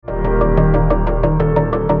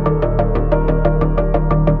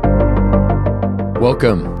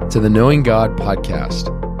Welcome to the Knowing God podcast.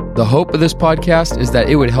 The hope of this podcast is that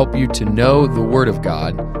it would help you to know the Word of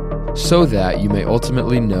God so that you may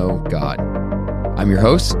ultimately know God. I'm your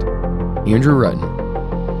host, Andrew Rutten.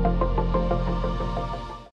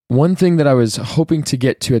 One thing that I was hoping to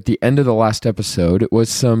get to at the end of the last episode was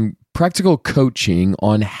some practical coaching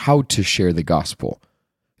on how to share the gospel.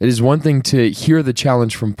 It is one thing to hear the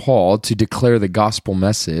challenge from Paul to declare the gospel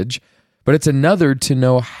message, but it's another to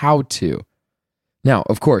know how to. Now,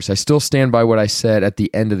 of course, I still stand by what I said at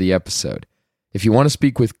the end of the episode. If you want to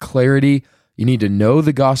speak with clarity, you need to know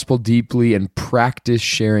the gospel deeply and practice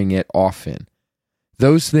sharing it often.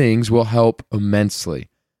 Those things will help immensely.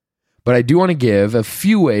 But I do want to give a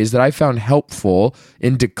few ways that I found helpful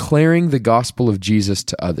in declaring the gospel of Jesus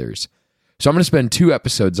to others. So I'm going to spend 2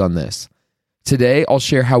 episodes on this. Today, I'll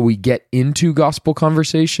share how we get into gospel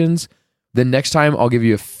conversations. Then next time, I'll give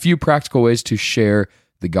you a few practical ways to share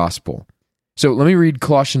the gospel. So let me read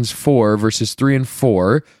Colossians 4, verses 3 and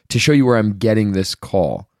 4 to show you where I'm getting this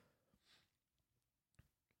call.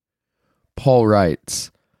 Paul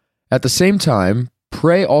writes, "At the same time,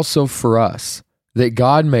 pray also for us, that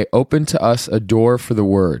God may open to us a door for the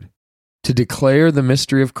word, to declare the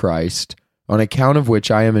mystery of Christ, on account of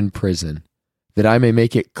which I am in prison, that I may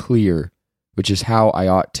make it clear, which is how I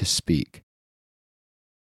ought to speak."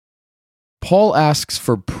 Paul asks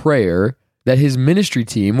for prayer that his ministry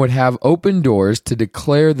team would have open doors to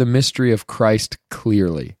declare the mystery of Christ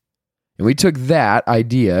clearly. And we took that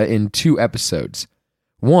idea in 2 episodes.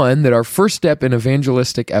 One, that our first step in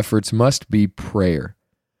evangelistic efforts must be prayer.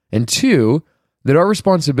 And 2, that our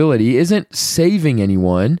responsibility isn't saving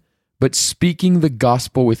anyone, but speaking the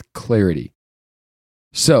gospel with clarity.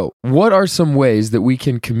 So, what are some ways that we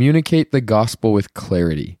can communicate the gospel with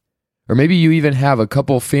clarity? Or maybe you even have a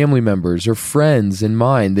couple family members or friends in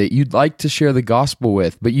mind that you'd like to share the gospel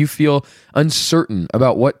with, but you feel uncertain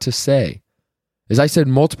about what to say. As I said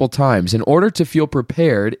multiple times, in order to feel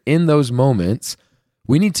prepared in those moments,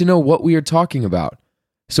 we need to know what we are talking about.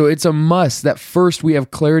 So it's a must that first we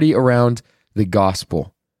have clarity around the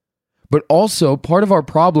gospel. But also, part of our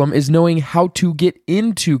problem is knowing how to get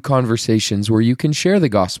into conversations where you can share the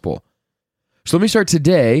gospel. So let me start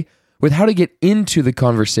today with how to get into the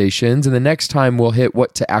conversations, and the next time we'll hit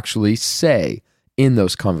what to actually say in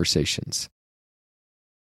those conversations.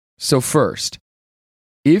 So first,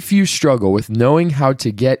 if you struggle with knowing how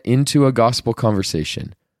to get into a gospel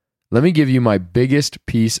conversation, let me give you my biggest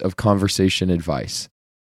piece of conversation advice.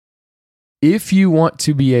 If you want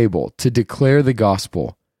to be able to declare the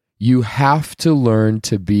gospel, you have to learn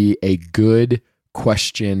to be a good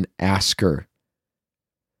question asker.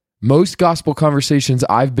 Most gospel conversations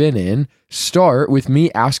I've been in start with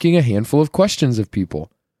me asking a handful of questions of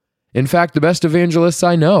people. In fact, the best evangelists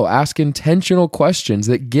I know ask intentional questions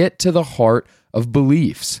that get to the heart of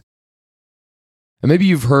beliefs. And maybe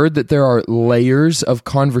you've heard that there are layers of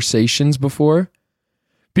conversations before.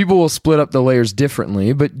 People will split up the layers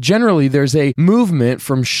differently, but generally there's a movement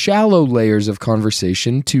from shallow layers of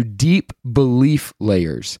conversation to deep belief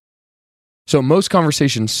layers. So most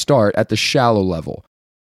conversations start at the shallow level.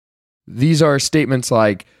 These are statements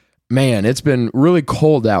like, "Man, it's been really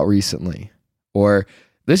cold out recently," or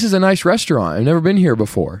 "This is a nice restaurant. I've never been here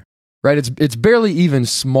before." Right? It's barely even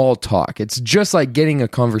small talk. It's just like getting a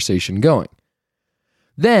conversation going.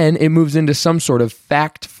 Then it moves into some sort of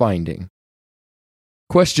fact-finding.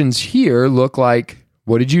 Questions here look like,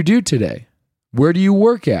 "What did you do today? Where do you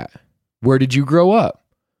work at? Where did you grow up?"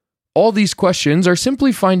 All these questions are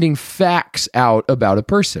simply finding facts out about a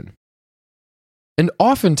person. And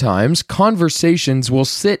oftentimes, conversations will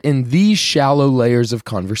sit in these shallow layers of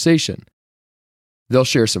conversation. They'll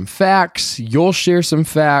share some facts, you'll share some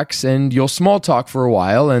facts, and you'll small talk for a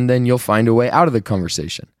while, and then you'll find a way out of the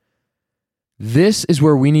conversation. This is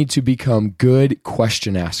where we need to become good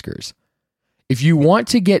question askers. If you want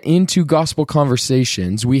to get into gospel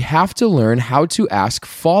conversations, we have to learn how to ask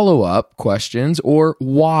follow-up questions or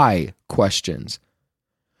why questions.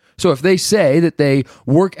 So if they say that they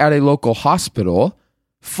work at a local hospital,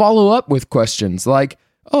 follow up with questions like,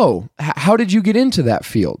 "Oh, how did you get into that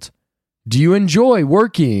field? Do you enjoy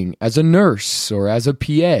working as a nurse or as a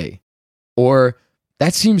PA?" Or,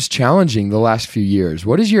 "That seems challenging the last few years.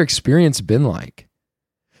 What has your experience been like?"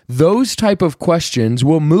 Those type of questions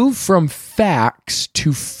will move from facts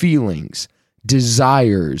to feelings,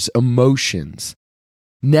 desires, emotions.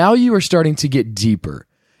 Now you are starting to get deeper.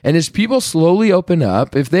 And as people slowly open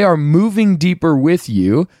up, if they are moving deeper with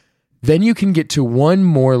you, then you can get to one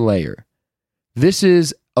more layer. This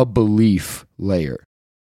is a belief layer.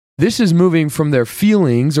 This is moving from their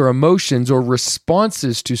feelings or emotions or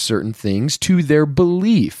responses to certain things to their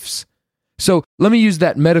beliefs. So let me use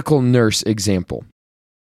that medical nurse example.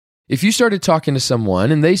 If you started talking to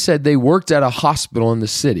someone and they said they worked at a hospital in the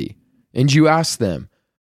city, and you asked them,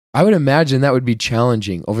 I would imagine that would be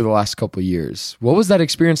challenging over the last couple of years. What was that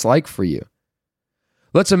experience like for you?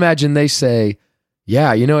 Let's imagine they say,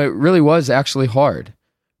 yeah, it really was actually hard.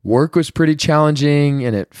 Work was pretty challenging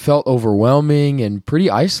and it felt overwhelming and pretty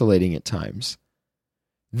isolating at times.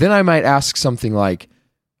 Then I might ask something like,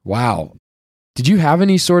 wow, did you have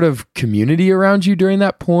any sort of community around you during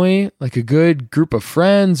that point? Like a good group of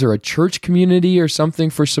friends or a church community or something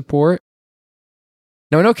for support?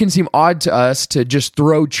 Now, I know it can seem odd to us to just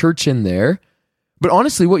throw church in there, but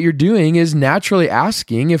honestly, what you're doing is naturally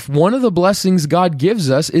asking if one of the blessings God gives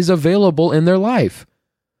us is available in their life.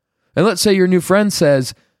 And let's say your new friend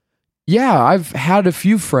says, yeah, I've had a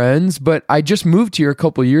few friends, but I just moved here a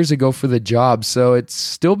couple years ago for the job, so it's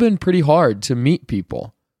still been pretty hard to meet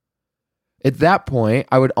people. At that point,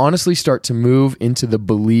 I would honestly start to move into the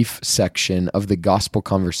belief section of the gospel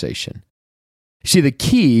conversation. See, the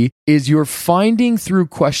key is you're finding through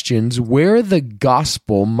questions where the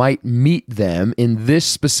gospel might meet them in this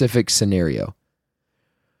specific scenario.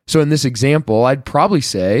 So in this example, I'd probably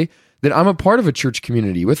say that I'm a part of a church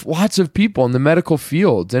community with lots of people in the medical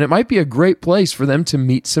field, and it might be a great place for them to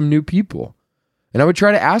meet some new people. And I would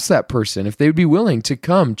try to ask that person if they would be willing to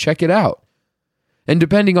come check it out. And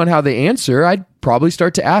depending on how they answer, I'd probably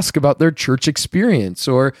start to ask about their church experience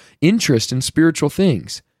or interest in spiritual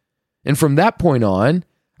things. And from that point on,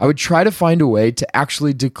 I would try to find a way to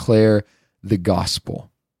actually declare the gospel.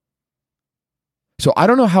 So I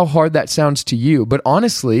don't know how hard that sounds to you, but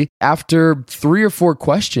honestly, after 3 or 4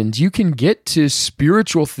 questions, you can get to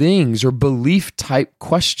spiritual things or belief type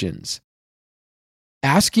questions.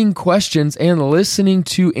 Asking questions and listening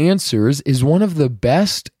to answers is one of the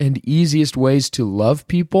best and easiest ways to love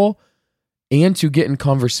people and to get in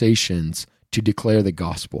conversations to declare the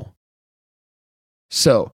gospel.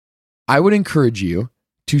 So, I would encourage you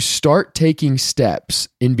to start taking steps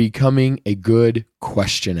in becoming a good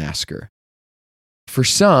question asker. For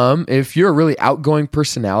some, if you're a really outgoing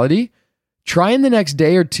personality, try in the next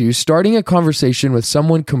day or two starting a conversation with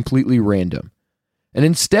someone completely random. And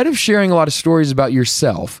instead of sharing a lot of stories about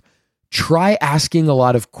yourself, try asking a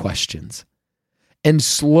lot of questions. And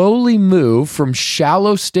slowly move from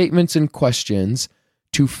shallow statements and questions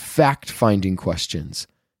to fact-finding questions,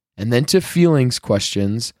 and then to feelings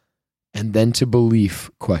questions, and then to belief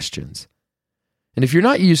questions. And if you're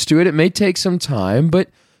not used to it, it may take some time, but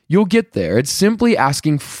you'll get there. It's simply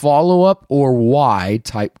asking follow-up or why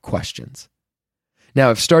type questions.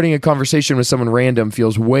 Now, if starting a conversation with someone random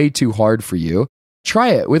feels way too hard for you, try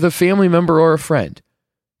it with a family member or a friend.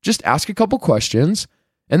 Just ask a couple questions,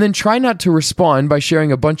 and then try not to respond by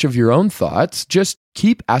sharing a bunch of your own thoughts. Just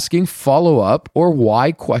keep asking follow-up or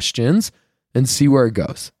why questions and see where it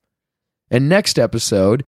goes. And next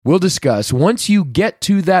episode, we'll discuss, once you get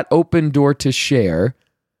to that open door to share,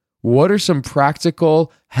 what are some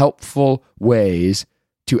practical, helpful ways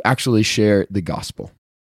to actually share the gospel?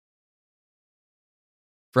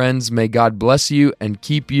 Friends, may God bless you and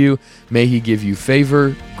keep you. May He give you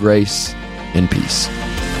favor, grace, and peace.